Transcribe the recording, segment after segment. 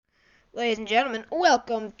Ladies and gentlemen,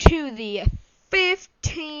 welcome to the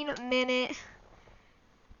 15-minute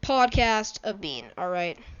podcast of Bean,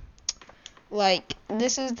 alright?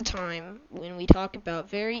 This is the time when we talk about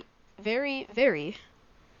very, very, very,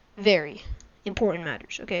 very important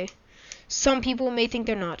matters, okay? Some people may think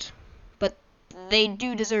they're not, but they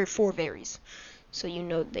do deserve 4 berries, so you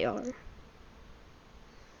know they are.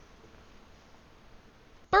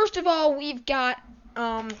 First of all, we've got,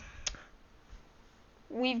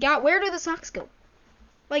 where do the socks go?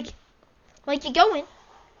 You go in,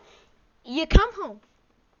 you come home,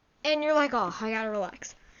 and you're like, oh, I gotta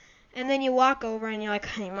relax. And then you walk over and you're like,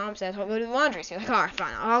 hey, Mom says I'll go to the laundry. So you're like, alright,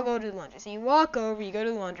 fine, I'll go to the laundry. So you walk over, you go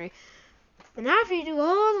to the laundry. And after you do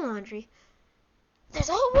all the laundry, there's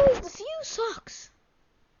always the few socks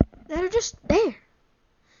that are just there.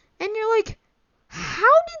 And you're like,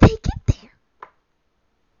 how did they get there?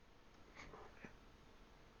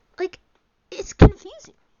 It's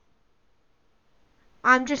confusing.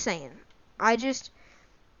 I'm just saying. It just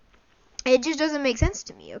doesn't make sense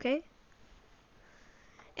to me, okay?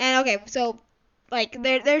 And okay, so,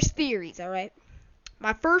 there's theories, alright?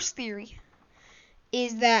 My first theory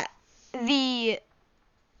is that the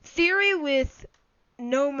theory with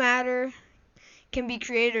no matter can be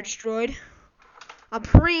created or destroyed, I'm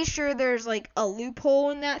pretty sure there's, a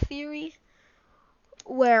loophole in that theory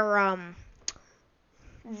where,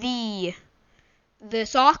 the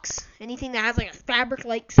socks, anything that has, a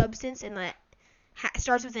fabric-like substance and that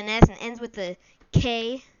starts with an S and ends with a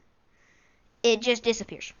K, it just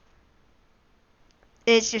disappears.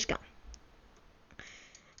 It's just gone.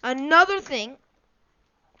 Another thing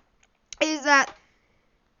is that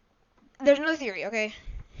there's another theory, okay?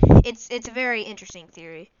 It's a very interesting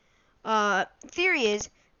theory. Theory is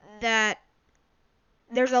that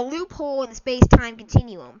there's a loophole in the space-time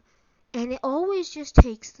continuum, and it always just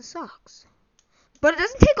takes the socks. But it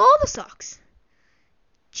doesn't take all the socks.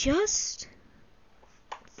 Just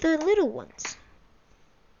the little ones.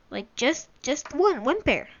 Just one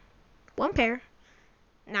pair. One pair.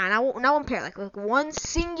 Nah, not one pair. Like one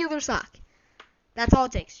singular sock. That's all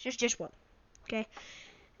it takes. Just one. Okay?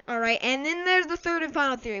 Alright, and then there's the third and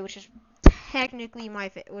final theory, which is technically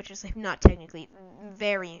not technically,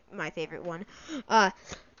 very my favorite one.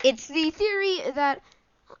 It's the theory that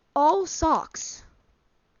all socks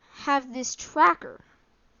have this tracker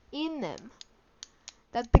in them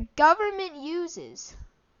that the government uses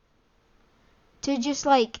to just,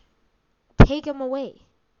 take them away.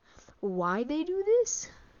 Why they do this?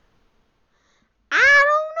 I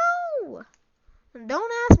don't know.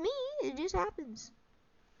 Don't ask me. It just happens.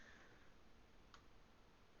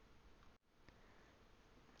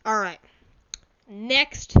 Alright.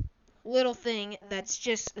 Next little thing that's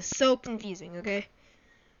just so confusing, okay?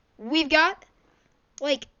 We've got,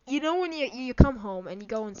 when you come home and you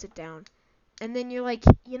go and sit down, and then you're like,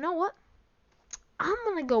 you know what? I'm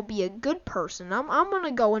gonna go be a good person. I'm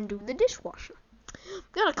gonna go and do the dishwasher. I'm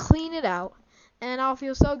gonna clean it out, and I'll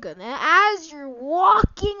feel so good. And as you're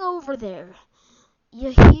walking over there, you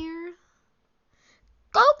hear,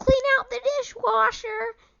 go clean out the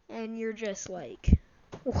dishwasher, and you're just like,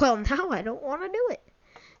 well, now I don't want to do it.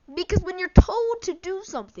 Because when you're told to do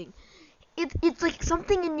something, it's like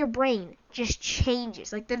something in your brain just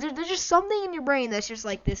changes. There's just something in your brain that's just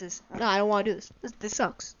like, I don't want to do this. This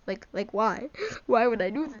sucks. Why? Why would I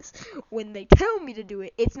do this? When they tell me to do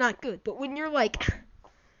it, it's not good. But when you're like,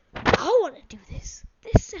 I want to do this.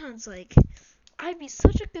 This sounds like I'd be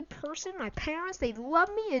such a good person. My parents, they'd love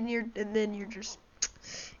me, and then you're just,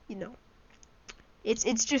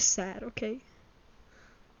 it's just sad, okay?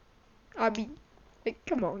 I mean,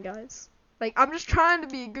 come on, guys. I'm just trying to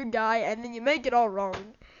be a good guy, and then you make it all wrong,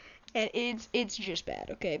 and it's just bad,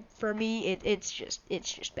 okay? For me, it's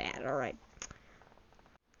just bad, alright?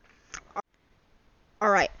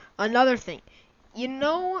 Alright, another thing.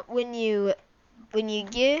 When you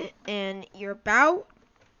get and you're about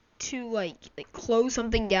to, close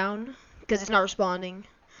something down, because it's not responding,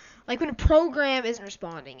 when a program isn't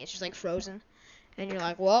responding, it's just, frozen, and you're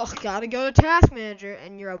like, well, gotta go to Task Manager,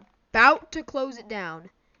 and you're about to close it down.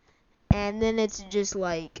 And then it's just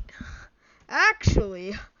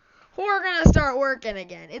actually, we're gonna start working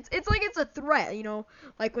again. It's like it's a threat,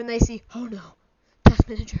 when they see, oh no, Task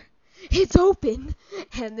Manager, it's open,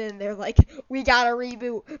 and then they're like, we gotta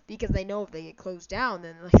reboot, because they know if they get closed down,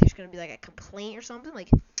 then there's gonna be a complaint or something.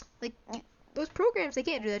 Those programs, they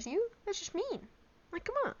can't do that to you. That's just mean.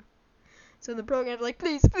 Come on. So the program's like,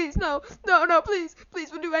 please, no, please,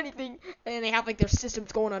 we'll do anything. And they have, their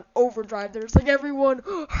systems going on overdrive. They're just everyone,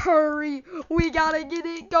 hurry, we gotta get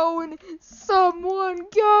it going. Someone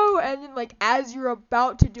go. And then, as you're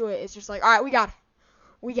about to do it, it's just alright, we got it.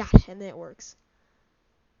 we got it, and then it works.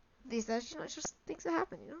 That's just things that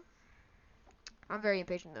happen, I'm very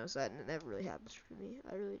impatient though, so that never really happens for me.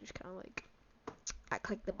 I really just kind of like, I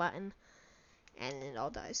click the button, and then it all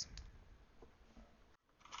dies.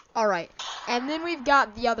 All right, and then we've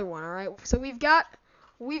got the other one. All right, so we've got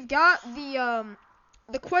the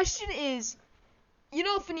question is,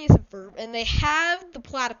 Phineas and Ferb, and they have the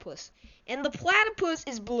platypus, and the platypus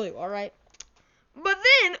is blue. All right, but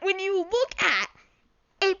then when you look at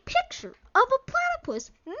a picture of a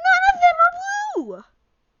platypus, none of them are blue.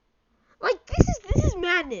 Like, this is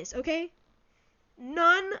madness, okay?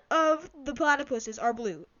 None of the platypuses are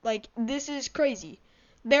blue. Like, this is crazy.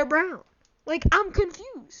 They're brown. Like, I'm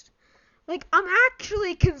confused. Like, I'm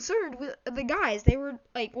actually concerned with the guys. They were,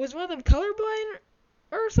 like, was one of them colorblind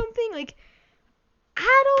or something? Like,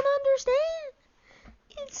 I don't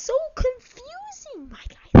understand. It's so confusing, my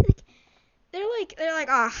guys. Like, they're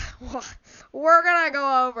like, we're gonna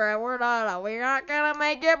go over it. We're not gonna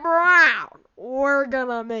make it brown. We're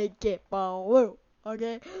gonna make it blue.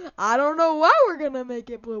 Okay? I don't know why we're gonna make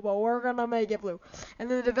it blue, but we're gonna make it blue.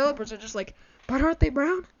 And then the developers are just like, but aren't they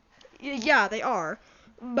brown? Yeah, they are.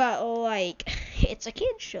 But, like, it's a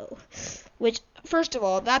kid's show. Which, first of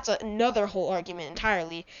all, that's another whole argument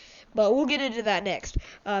entirely. But we'll get into that next.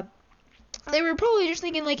 They were probably just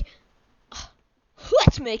thinking, like,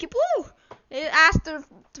 let's make it blue. They asked their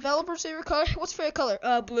developer's favorite color. What's favorite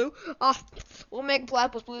color? Blue. We'll make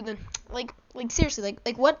platypus blue then. Like seriously,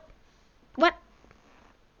 like what?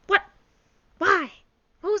 Why?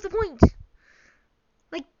 What was the point?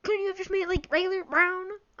 Like, couldn't you have just made it like regular brown?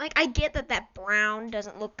 Like, I get that brown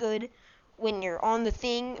doesn't look good when you're on the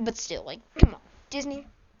thing, but still, like, come on, Disney,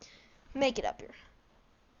 make it up here.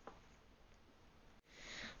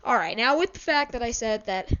 All right, now with the fact that I said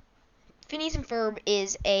that Phineas and Ferb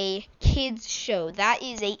is a kids show, that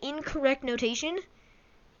is a incorrect notation.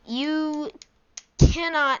 You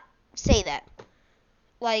cannot say that.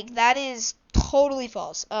 Like, that is totally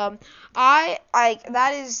false. I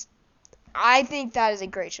think that is a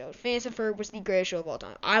great show. Phineas and Ferb was the greatest show of all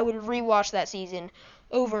time. I would rewatch that season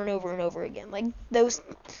over and over and over again. Like,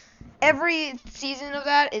 every season of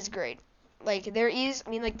that is great. Like,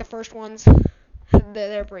 the first ones,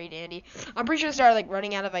 they're pretty dandy. I'm pretty sure they started, like,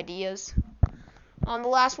 running out of ideas on the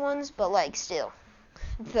last ones, but, like, still,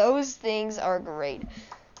 those things are great.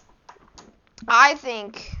 I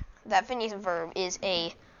think that Phineas and Ferb is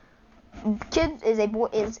a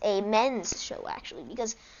men's show, actually,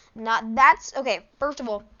 because first of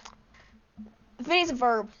all, Phineas and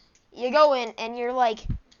Ferb, you go in and you're like,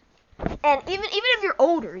 and even if you're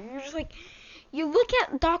older, you're just like, you look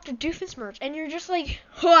at Dr. Doofenshmirtz and you're just like,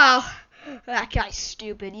 wow, that guy's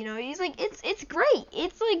stupid, he's like, it's great,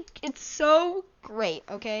 it's so great,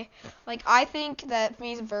 okay, like, I think that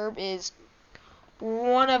Phineas and Ferb is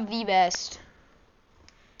one of the best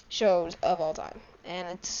shows of all time, and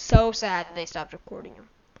it's so sad that they stopped recording them.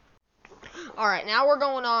 Alright, now we're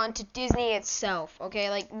going on to Disney itself, okay?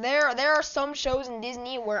 Like, there are some shows in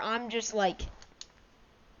Disney where I'm just like,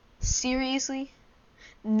 seriously?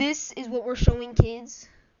 This is what we're showing kids?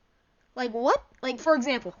 Like, what? Like, for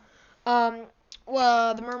example, the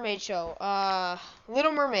Mermaid show,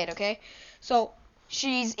 Little Mermaid, okay? So,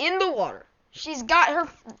 she's in the water. She's got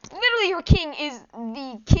literally her king is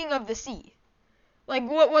the king of the sea. Like,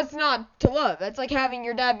 what's not to love? That's like having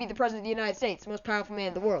your dad be the president of the United States, the most powerful man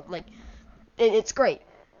in the world. Like, it's great.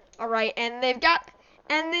 Alright, and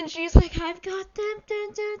then she's like, I've got them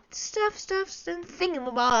stuff, and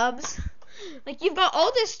thingamabobs. Like, you've got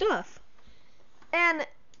all this stuff. And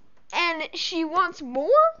she wants more?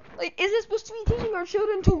 Like, is it supposed to be teaching our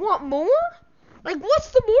children to want more? Like,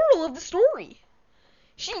 what's the moral of the story?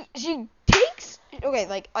 She takes, okay,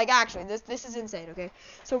 like actually, this is insane, okay?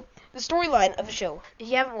 So, the storyline of the show, if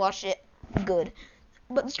you haven't watched it, good.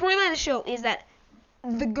 But the storyline of the show is that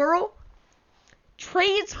the girl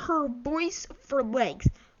trades her voice for legs.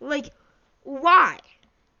 Like, why?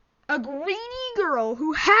 A greedy girl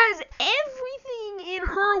who has everything in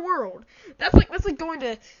her world. That's like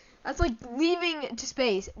leaving to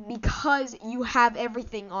space because you have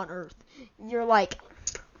everything on Earth. You're like,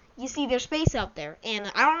 you see, there's space out there,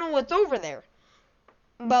 and I don't know what's over there,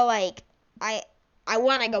 but like, I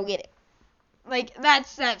want to go get it. Like,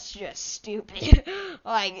 that's just stupid.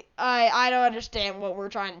 Like, I don't understand what we're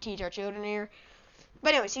trying to teach our children here.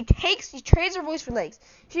 But anyway, she trades her voice for legs.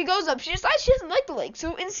 She goes up, she decides she doesn't like the legs.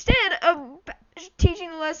 So instead of teaching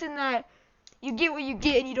the lesson that you get what you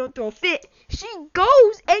get and you don't throw a fit, she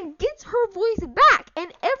goes and gets her voice back.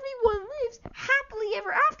 And everyone lives happily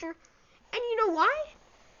ever after. And you know why?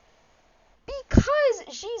 Because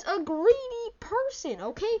she's a greedy person,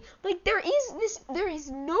 okay? Like, there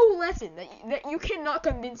is no lesson that you cannot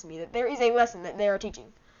convince me that there is a lesson that they are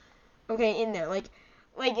teaching, okay, in there. Like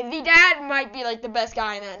the dad might be, like, the best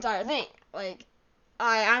guy in that entire thing. Like,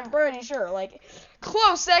 I'm pretty sure. Like,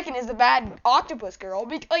 close second is the bad octopus girl.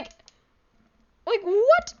 Like,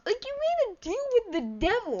 what? Like, you made a deal with the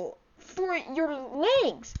devil for your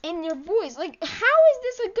legs and your voice. Like, how is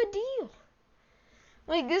this a good deal?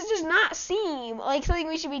 Like, this does not seem like something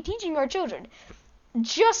we should be teaching our children.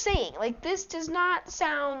 Just saying. Like, this does not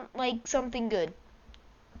sound like something good.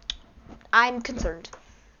 I'm concerned.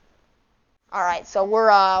 Alright, so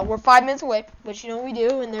we're 5 minutes away, which you know what we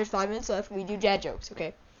do, and there's 5 minutes left. We do dad jokes,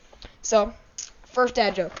 okay? So, first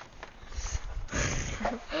dad joke.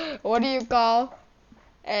 What do you call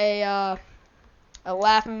a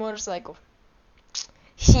laughing motorcycle?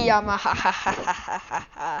 Yamaha.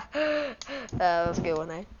 That was a good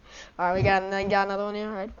one, eh? Alright, we got another one here,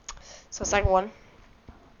 alright? So, second one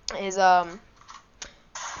is,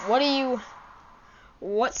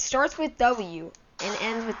 what starts with W and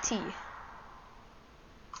ends with T?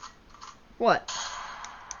 What?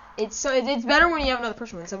 It's better when you have another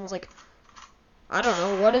person, when someone's like, I don't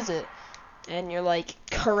know, what is it? And you're like,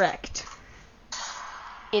 correct.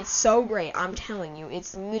 It's so great, I'm telling you.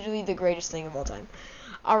 It's literally the greatest thing of all time.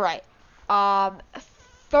 Alright.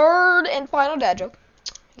 Third and final dad joke.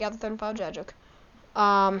 You got the third and final dad joke.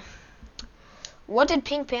 What did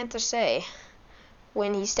Pink Panther say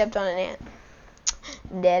when he stepped on an ant?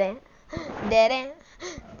 Dead ant. Dead ant.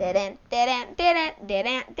 Dead ant. Dead ant. Dead ant. Dead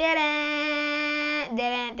ant. Dead ant.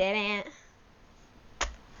 Dead ant. Dead ant.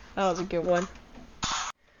 That was a good one.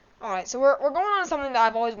 Alright, so we're going on to something that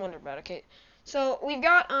I've always wondered about, okay? So, we've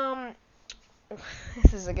got,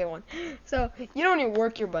 this is a good one. So, you know when you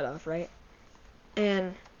work your butt off, right?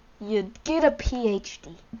 And you get a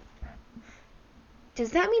PhD.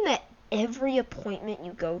 Does that mean that every appointment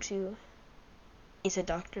you go to is a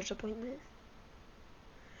doctor's appointment?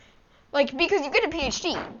 Like, because you get a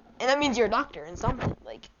PhD, and that means you're a doctor in something.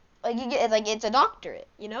 Like you get, like, it's a doctorate,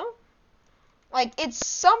 you know? Like, it's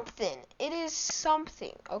something. It is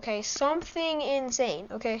something, okay? Something insane,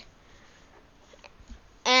 okay?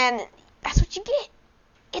 And that's what you get.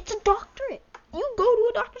 It's a doctorate. You go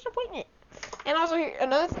to a doctor's appointment. And also, here,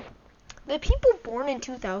 another thing. The people born in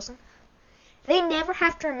 2000, they never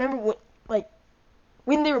have to remember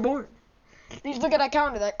when they were born. They just look at that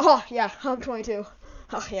calendar like, oh, yeah, I'm 22.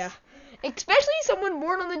 Oh, yeah. Especially someone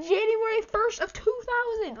born on the January 1st of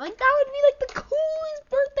 2000. Like, that would be, like, the coolest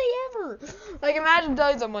birthday ever. Like, imagine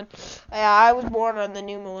telling someone, yeah, I was born on the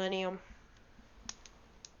new millennium.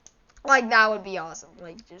 Like, that would be awesome.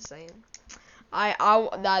 Like, just saying.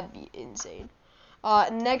 That'd be insane.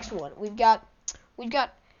 Next one. We've got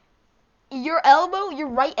your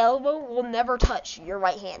right elbow will never touch your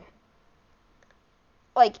right hand.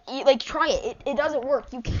 Like, try it. It doesn't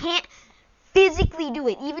work. You can't physically do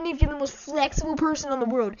it. Even if you're the most flexible person in the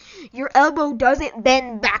world, your elbow doesn't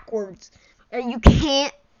bend backwards. You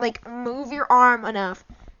can't, like, move your arm enough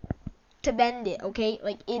to bend it, okay?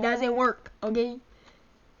 Like, it doesn't work, okay?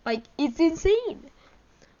 Like, it's insane.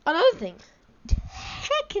 Another thing.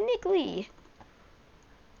 Technically,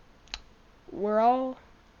 we're all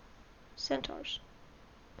centaurs.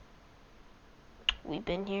 We've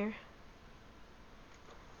been here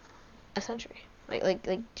a century.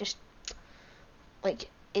 Just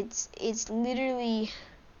it's literally,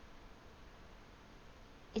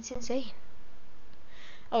 it's insane.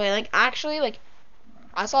 Okay, like, actually, like,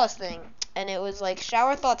 I saw this thing, and it was like,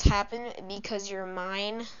 shower thoughts happen because your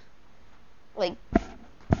mind, like,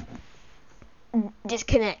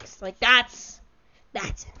 disconnects. Like, that's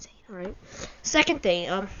insane, alright? Second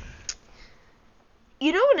thing,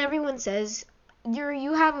 you know when everyone says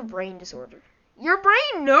you have a brain disorder? Your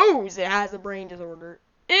brain knows it has a brain disorder.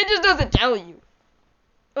 It just doesn't tell you.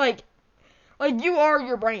 Like you are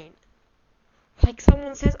your brain. Like,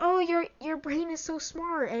 someone says, oh, your brain is so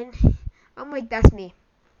smart, and I'm like, that's me.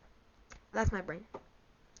 That's my brain.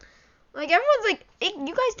 Like, everyone's like, hey,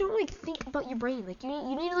 you guys don't, like, think about your brain. Like,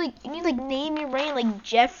 you need to name your brain, like,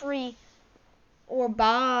 Jeffrey or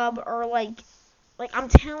Bob, or, like, I'm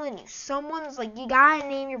telling you, someone's, like, you gotta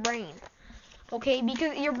name your brain. Okay,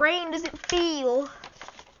 because your brain doesn't feel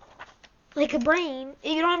like a brain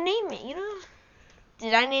if you don't name it, you know?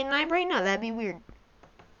 Did I name my brain? No, that'd be weird.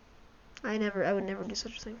 I would never do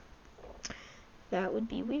such a thing. That would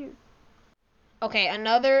be weird. Okay,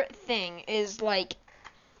 another thing is, like,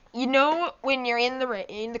 you know when you're in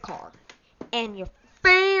the car and your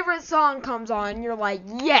favorite song comes on, you're like,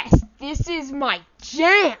 yes, this is my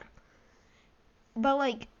jam. But,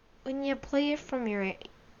 like, when you play it from your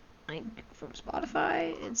like from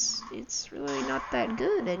Spotify, it's really not that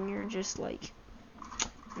good, and you're just like,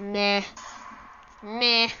 meh.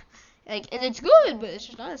 Like, and it's good, but it's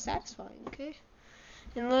just not as satisfying. Okay.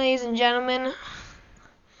 And ladies and gentlemen,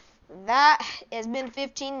 that has been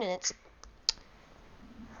 15 minutes.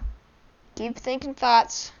 Keep thinking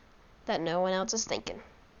thoughts that no one else is thinking.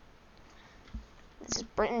 This is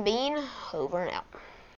Brenton Bean, over and out.